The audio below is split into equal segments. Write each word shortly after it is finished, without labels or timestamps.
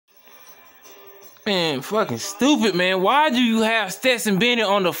Man, fucking stupid, man. Why do you have Stetson Bennett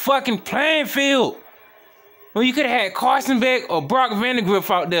on the fucking playing field? Well, you could have had Carson Beck or Brock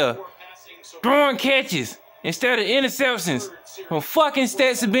Vanderbilt out there throwing catches instead of interceptions from fucking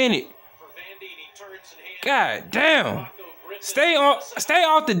Stetson Bennett. God damn. Stay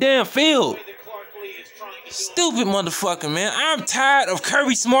off the damn field. Stupid motherfucker, man. I'm tired of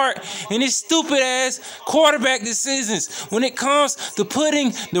Kirby Smart and his stupid ass quarterback decisions when it comes to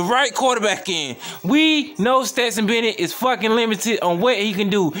putting the right quarterback in. We know Stetson Bennett is fucking limited on what he can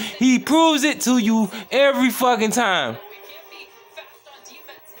do. He proves it to you every fucking time. We can't be fast on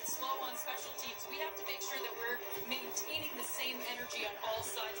defense and slow on special teams. We have to make sure that we're maintaining the same energy on all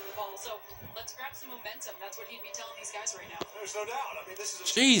sides of the ball. So let's grab some momentum. That's what he'd be telling these guys right now. There's no doubt. I mean, this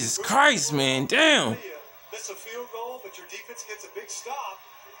is Jesus Christ, man. Damn. Miss a field goal, but your defense gets a big stop.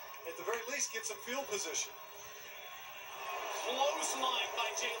 At the very least, get some field position. Close line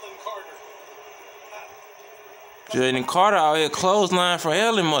by Jalen Carter. Jalen Carter out here clothesline for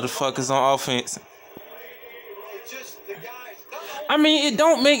hailing motherfuckers on offense. I mean, it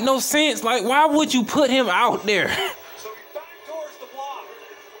don't make no sense. Like, why would you put him out there? So he backdoors the block.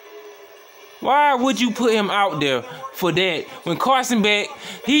 Why would you put him out there for that? When Carson Beck,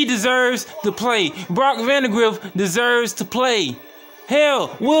 he deserves to play. Brock Vanderbilt deserves to play.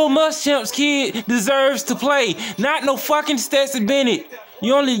 Hell, Will Muschamp's kid deserves to play. Not no fucking Stetson Bennett.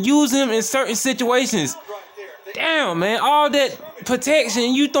 You only use him in certain situations. Damn, man. All that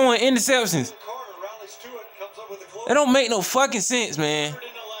protection, you throwing interceptions. That don't make no fucking sense, man.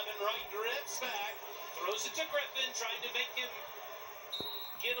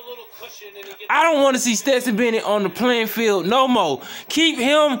 I don't want to see Stetson Bennett on the playing field no more. Keep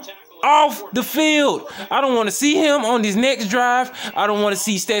him off the field. I don't want to see him on this next drive. I don't want to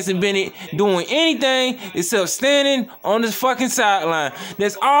see Stetson Bennett doing anything except standing on this fucking sideline.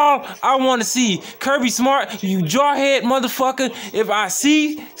 That's all I want to see. Kirby Smart, you jarhead motherfucker. If I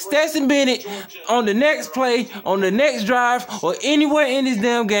see Stetson Bennett on the next play, on the next drive, or anywhere in this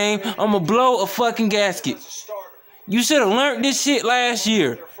damn game, I'm going to blow a fucking gasket. You should have learned this shit last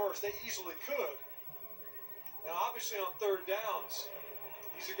year. They easily could. Now, obviously, on third downs,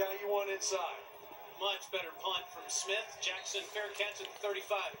 he's a guy you want inside. Much better punt from Smith. Jackson, fair catch at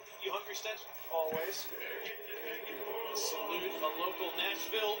 35. You hungry, Stetson? Always. Salute a local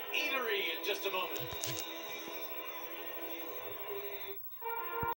Nashville eatery in just a moment.